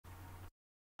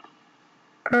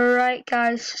Alright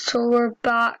guys, so we're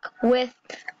back with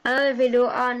another video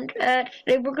and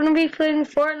today we're going to be playing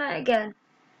Fortnite again.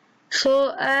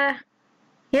 So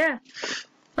yeah,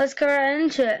 let's get right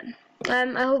into it. I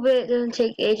hope it doesn't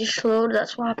take ages to load,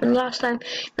 that's what happened last time.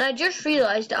 And I just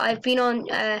realised that I've been on,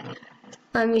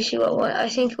 let me see what I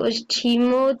think it was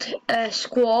team mode,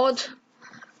 squad,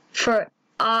 for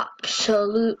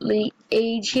absolutely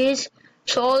ages.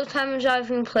 So all the times I've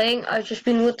been playing, I've just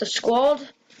been with the squad.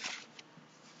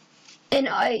 And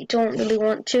I don't really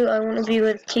want to. I want to be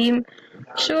with the team.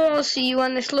 So I'll see you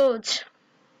when this loads.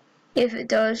 If it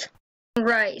does.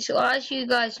 Right, so as you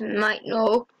guys might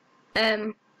know,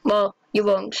 well, you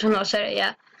won't, so I'm not saying it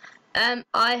yet.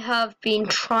 I have been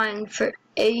trying for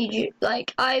ages.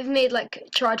 Like, I've made,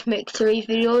 tried to make 3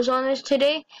 videos on this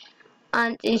today.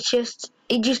 And it just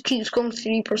keeps going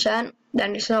 3%.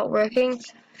 Then it's not working.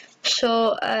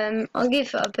 So, I'll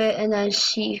give it a bit and then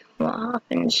see what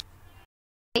happens.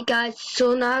 Hey guys,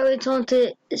 so now it's on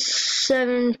to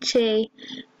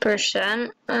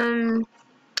 70%. And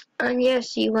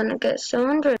yes, you wanna get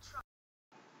 700.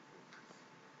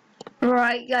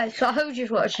 Right guys, so I was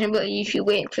just watching about YouTube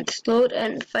waiting for this to load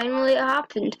and finally it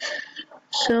happened.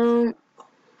 So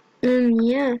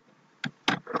yeah.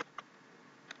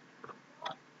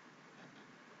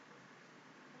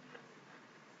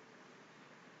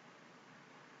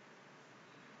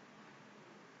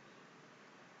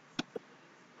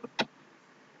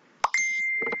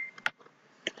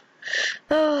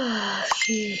 Oh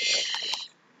jeez.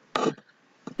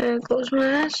 There goes my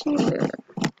messenger.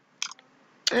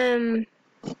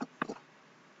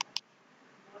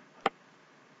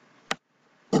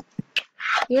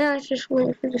 Yeah, let's just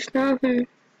wait for this now.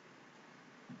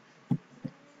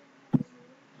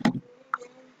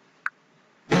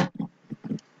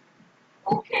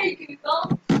 Okay,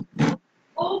 Google.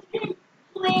 Open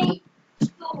Play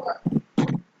Store.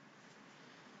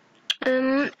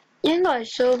 Yeah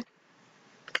guys, so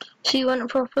see you on a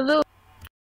proper load.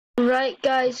 Right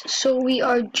guys, so we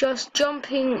are just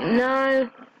jumping now.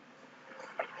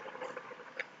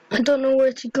 I don't know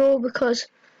where to go because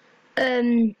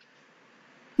I'm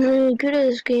really good at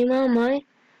this game, am I?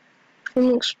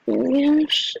 From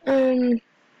experience. I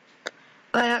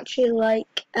actually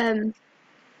like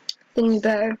thingy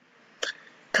better.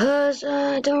 Cause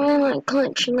I don't really like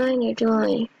glitching either, do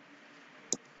I?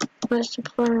 Let's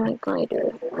deploy my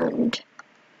glider and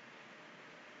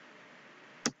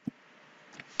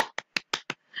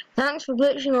thanks for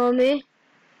glitching on me.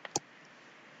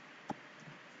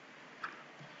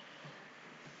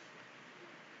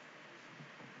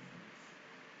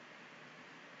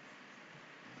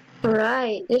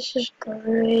 Right, this is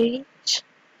great.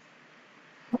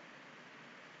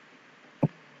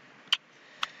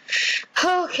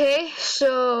 Okay,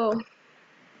 so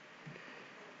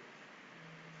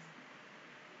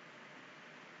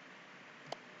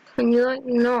can you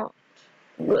not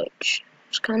glitch?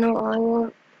 It's kinda what I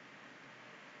want.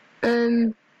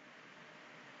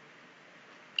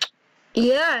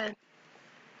 Yeah.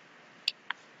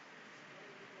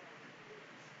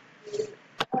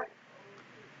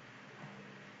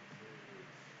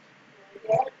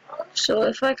 So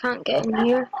if I can't get in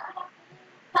here,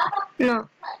 no,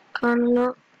 can I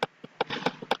not?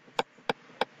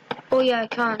 Oh yeah, I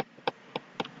can.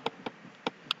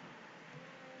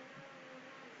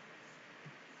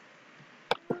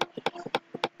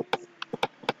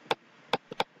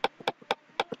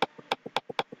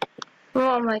 What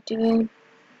am I doing?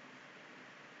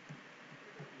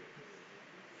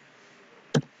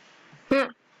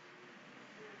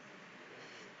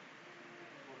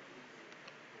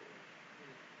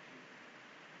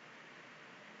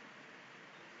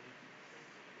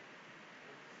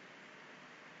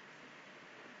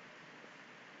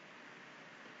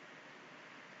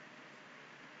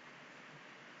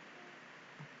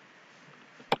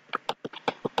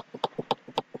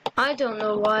 I don't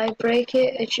know why I break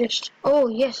it, it's just... Oh,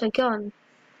 yes, a gun.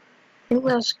 I think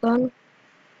that's a gun.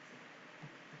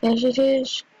 Yes, it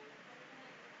is.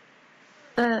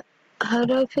 How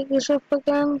do I pick this up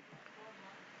again?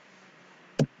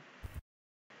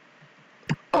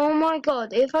 Oh my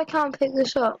god, if I can't pick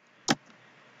this up...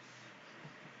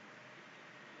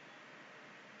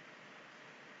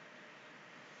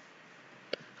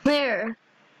 There.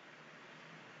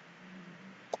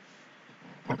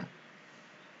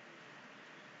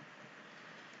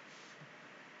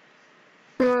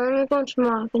 Well, let me go to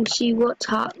map and see what's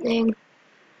happening.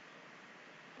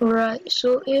 Right,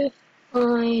 so if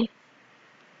I...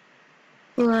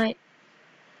 Right.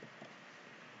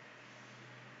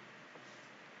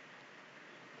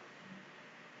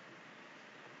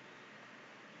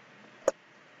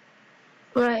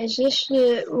 Right, is this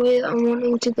the way that I'm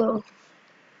wanting to go?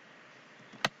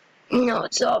 No,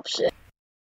 it's the opposite.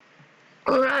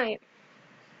 Alright.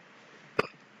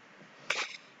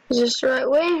 Is this the right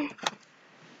way?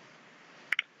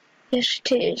 Yes,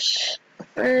 it is.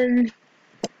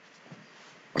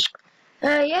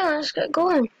 Yeah, let's get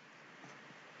going.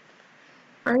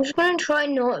 I'm just gonna try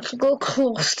not to go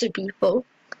close to people.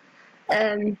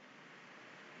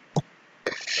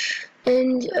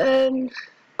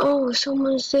 Oh,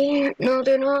 someone's there. No,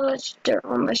 they're not. They're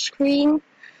on my screen.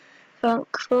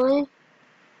 Thankfully.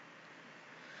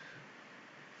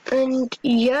 And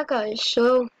yeah, guys,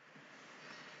 so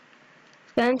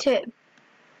that's it.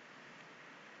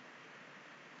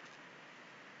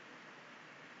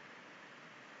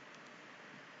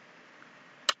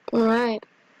 Alright.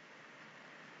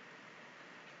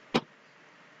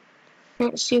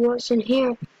 Let's see what's in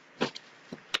here.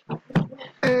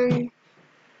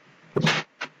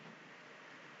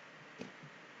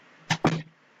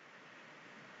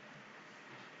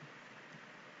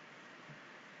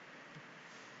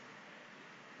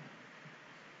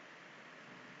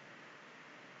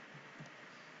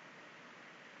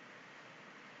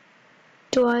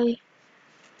 Do I?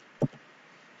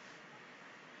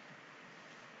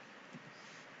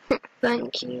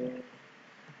 Thank you.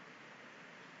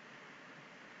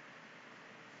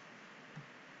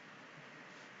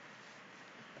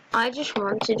 I just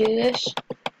want to do this.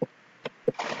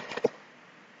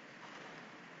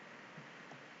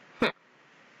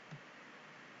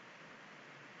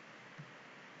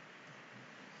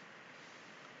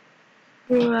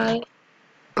 Right.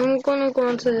 I'm gonna go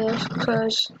into this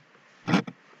because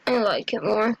I like it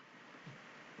more.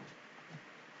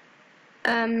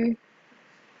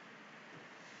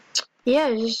 Yeah,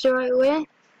 is this the right way?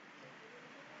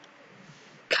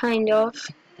 Kind of.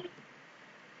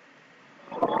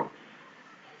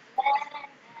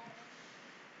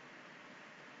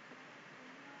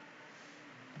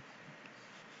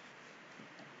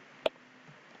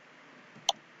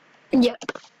 Yep.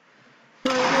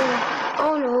 Right.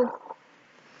 Oh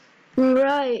no.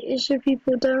 Right, is there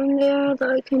people down there that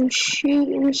I can shoot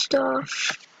and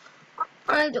stuff?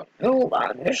 I don't know,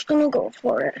 but I'm just gonna go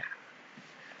for it.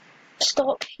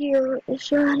 Stop here. Is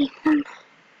there anyone?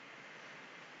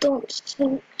 Don't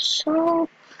think so.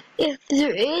 If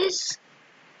there is,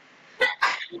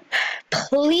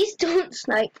 please don't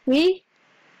snipe me.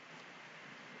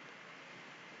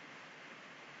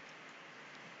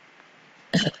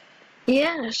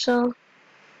 Yeah, so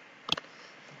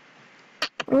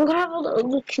I'm gonna have a little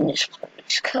look in this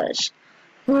place, cause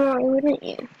why wouldn't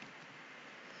you?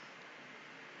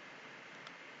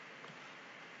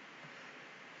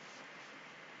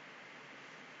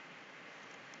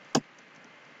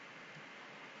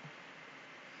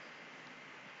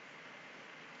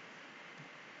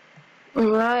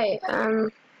 Right,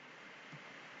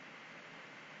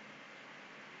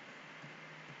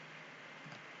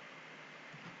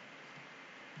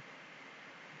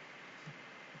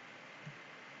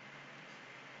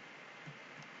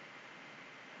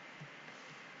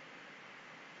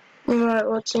 Alright,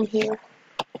 what's in here?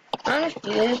 I'm gonna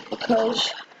do this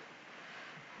because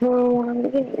well, I'm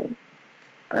getting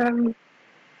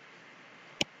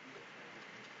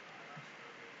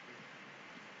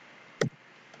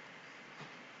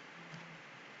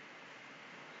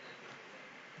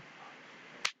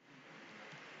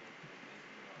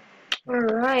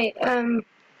alright,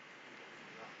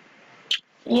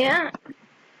 yeah.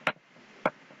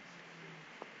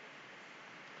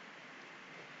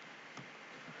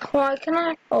 Why can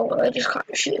I? Oh, I just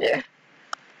can't shoot there.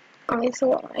 I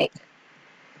thought like.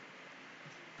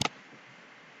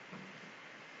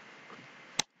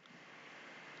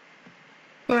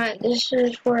 Right, this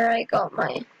is where I got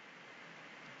my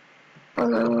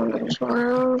other one as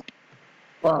well.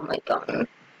 Well, my gun.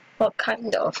 Well,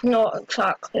 kind of. Not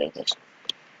exactly this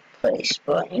place,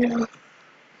 but you know.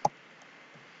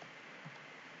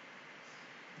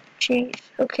 Jeez.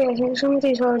 Okay, I think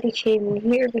somebody's already came in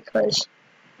here because,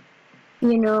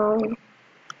 you know.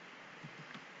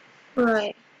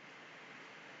 Right.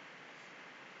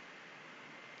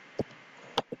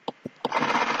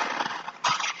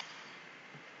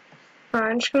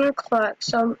 I'm just gonna collect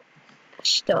some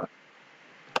stuff.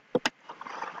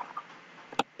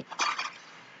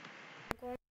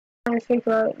 I'm trying to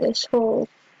figure out this whole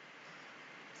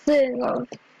thing of,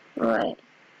 right.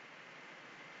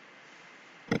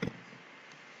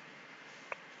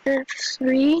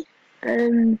 F3,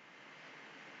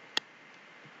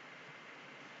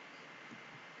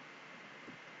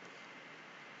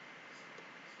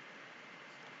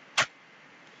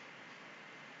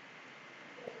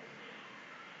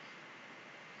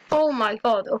 Oh my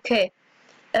god, okay.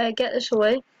 Get this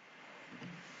away.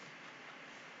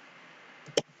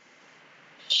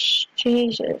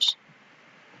 Jesus.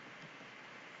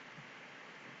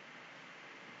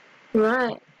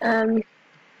 Right,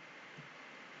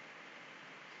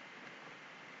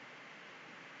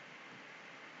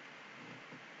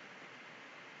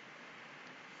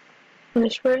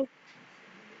 this way.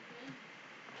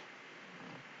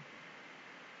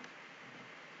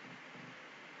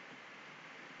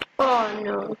 Oh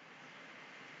no.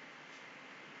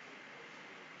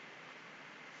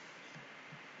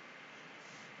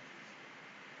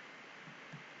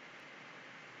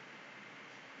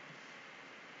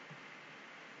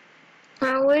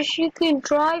 I wish you could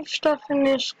drive stuff in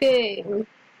this game.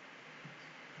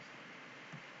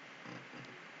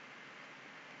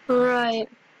 Right.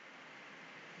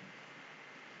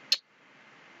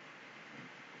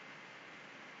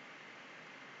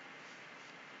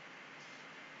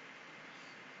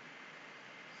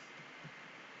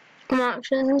 I'm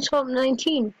actually in the top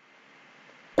 19.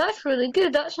 That's really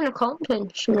good. That's an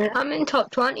accomplishment. I'm in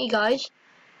top 20, guys.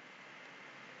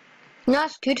 And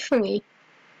that's good for me.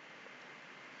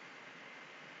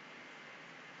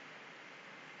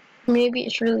 Maybe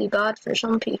it's really bad for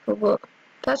some people, but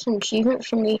that's an achievement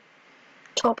for me.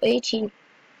 Top 18.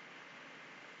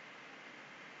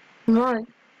 Right.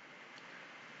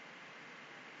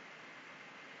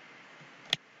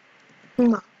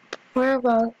 Map. Where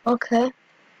about? Okay.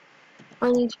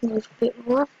 I need to move a bit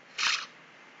more.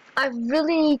 I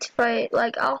really need to fight,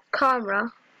 like, off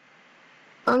camera.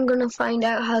 I'm gonna find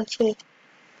out how to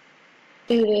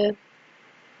do the,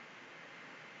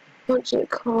 what's it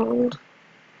called?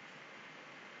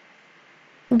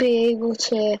 Be able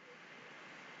to,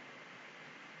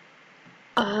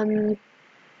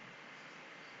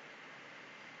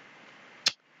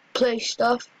 play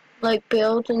stuff, like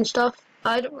build and stuff.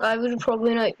 I would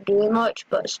probably not do it much,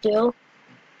 but still,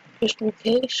 just in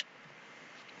case.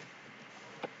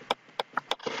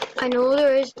 I know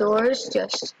there is doors,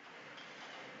 just,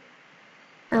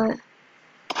 oh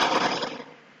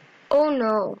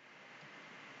no.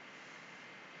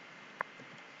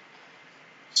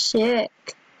 Sick.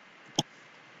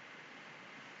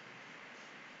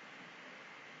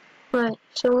 Right,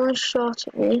 someone shot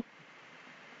at me.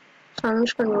 So I'm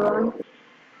just gonna run.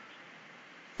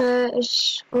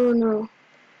 Oh no.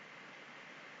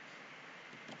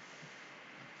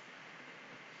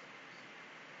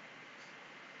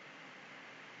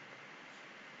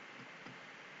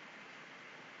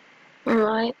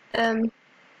 Alright,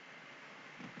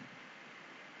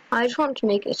 I just want to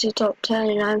make it to top 10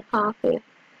 and I'm happy.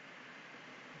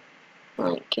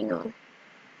 Like, you know.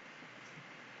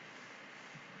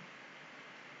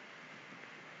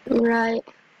 Right.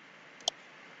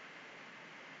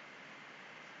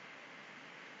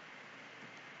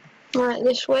 Right,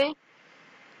 this way.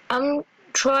 I'm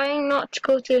trying not to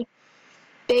go to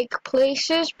big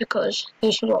places because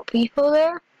there's a lot of people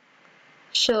there.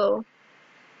 So,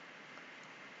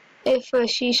 if I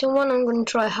see someone, I'm going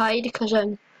to try hide because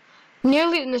I'm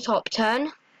nearly in the top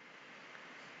 10.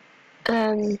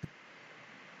 That'll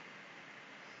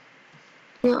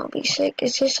be sick.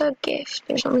 Is this a gift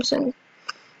or something?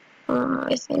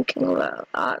 I'm thinking about.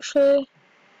 Actually,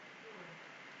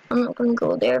 I'm not going to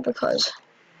go there because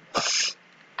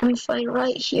I'm fine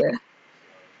right here.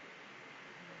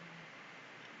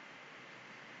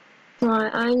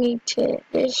 Right, I need to.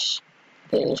 This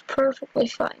is perfectly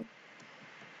fine.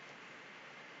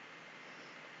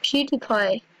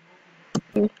 PewDiePie.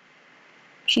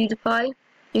 PewDiePie,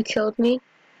 you killed me.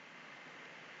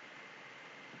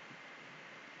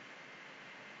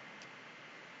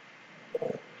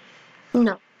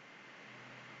 No.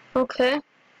 Okay.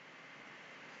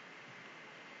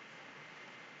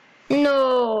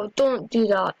 No, don't do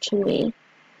that to me.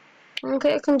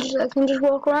 Okay, I can just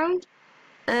walk around.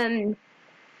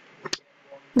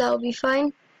 That'll be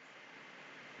fine.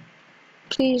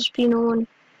 Please be no one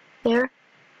there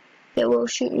that will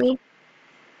shoot me.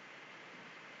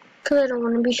 Cause I don't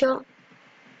want to be shot.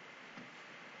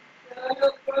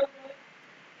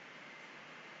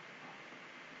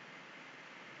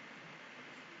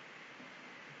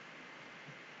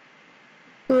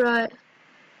 Right.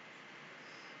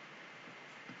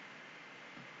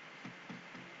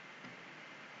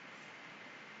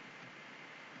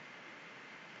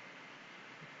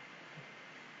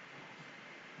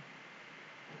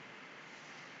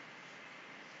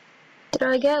 Did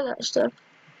I get that stuff?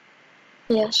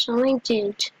 Yes, I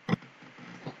did.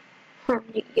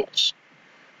 Yes.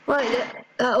 Right,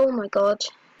 oh my god.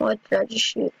 Why did I just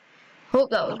shoot? Hope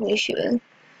that was me shooting.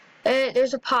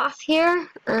 There's a path here,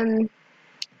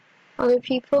 other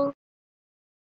people.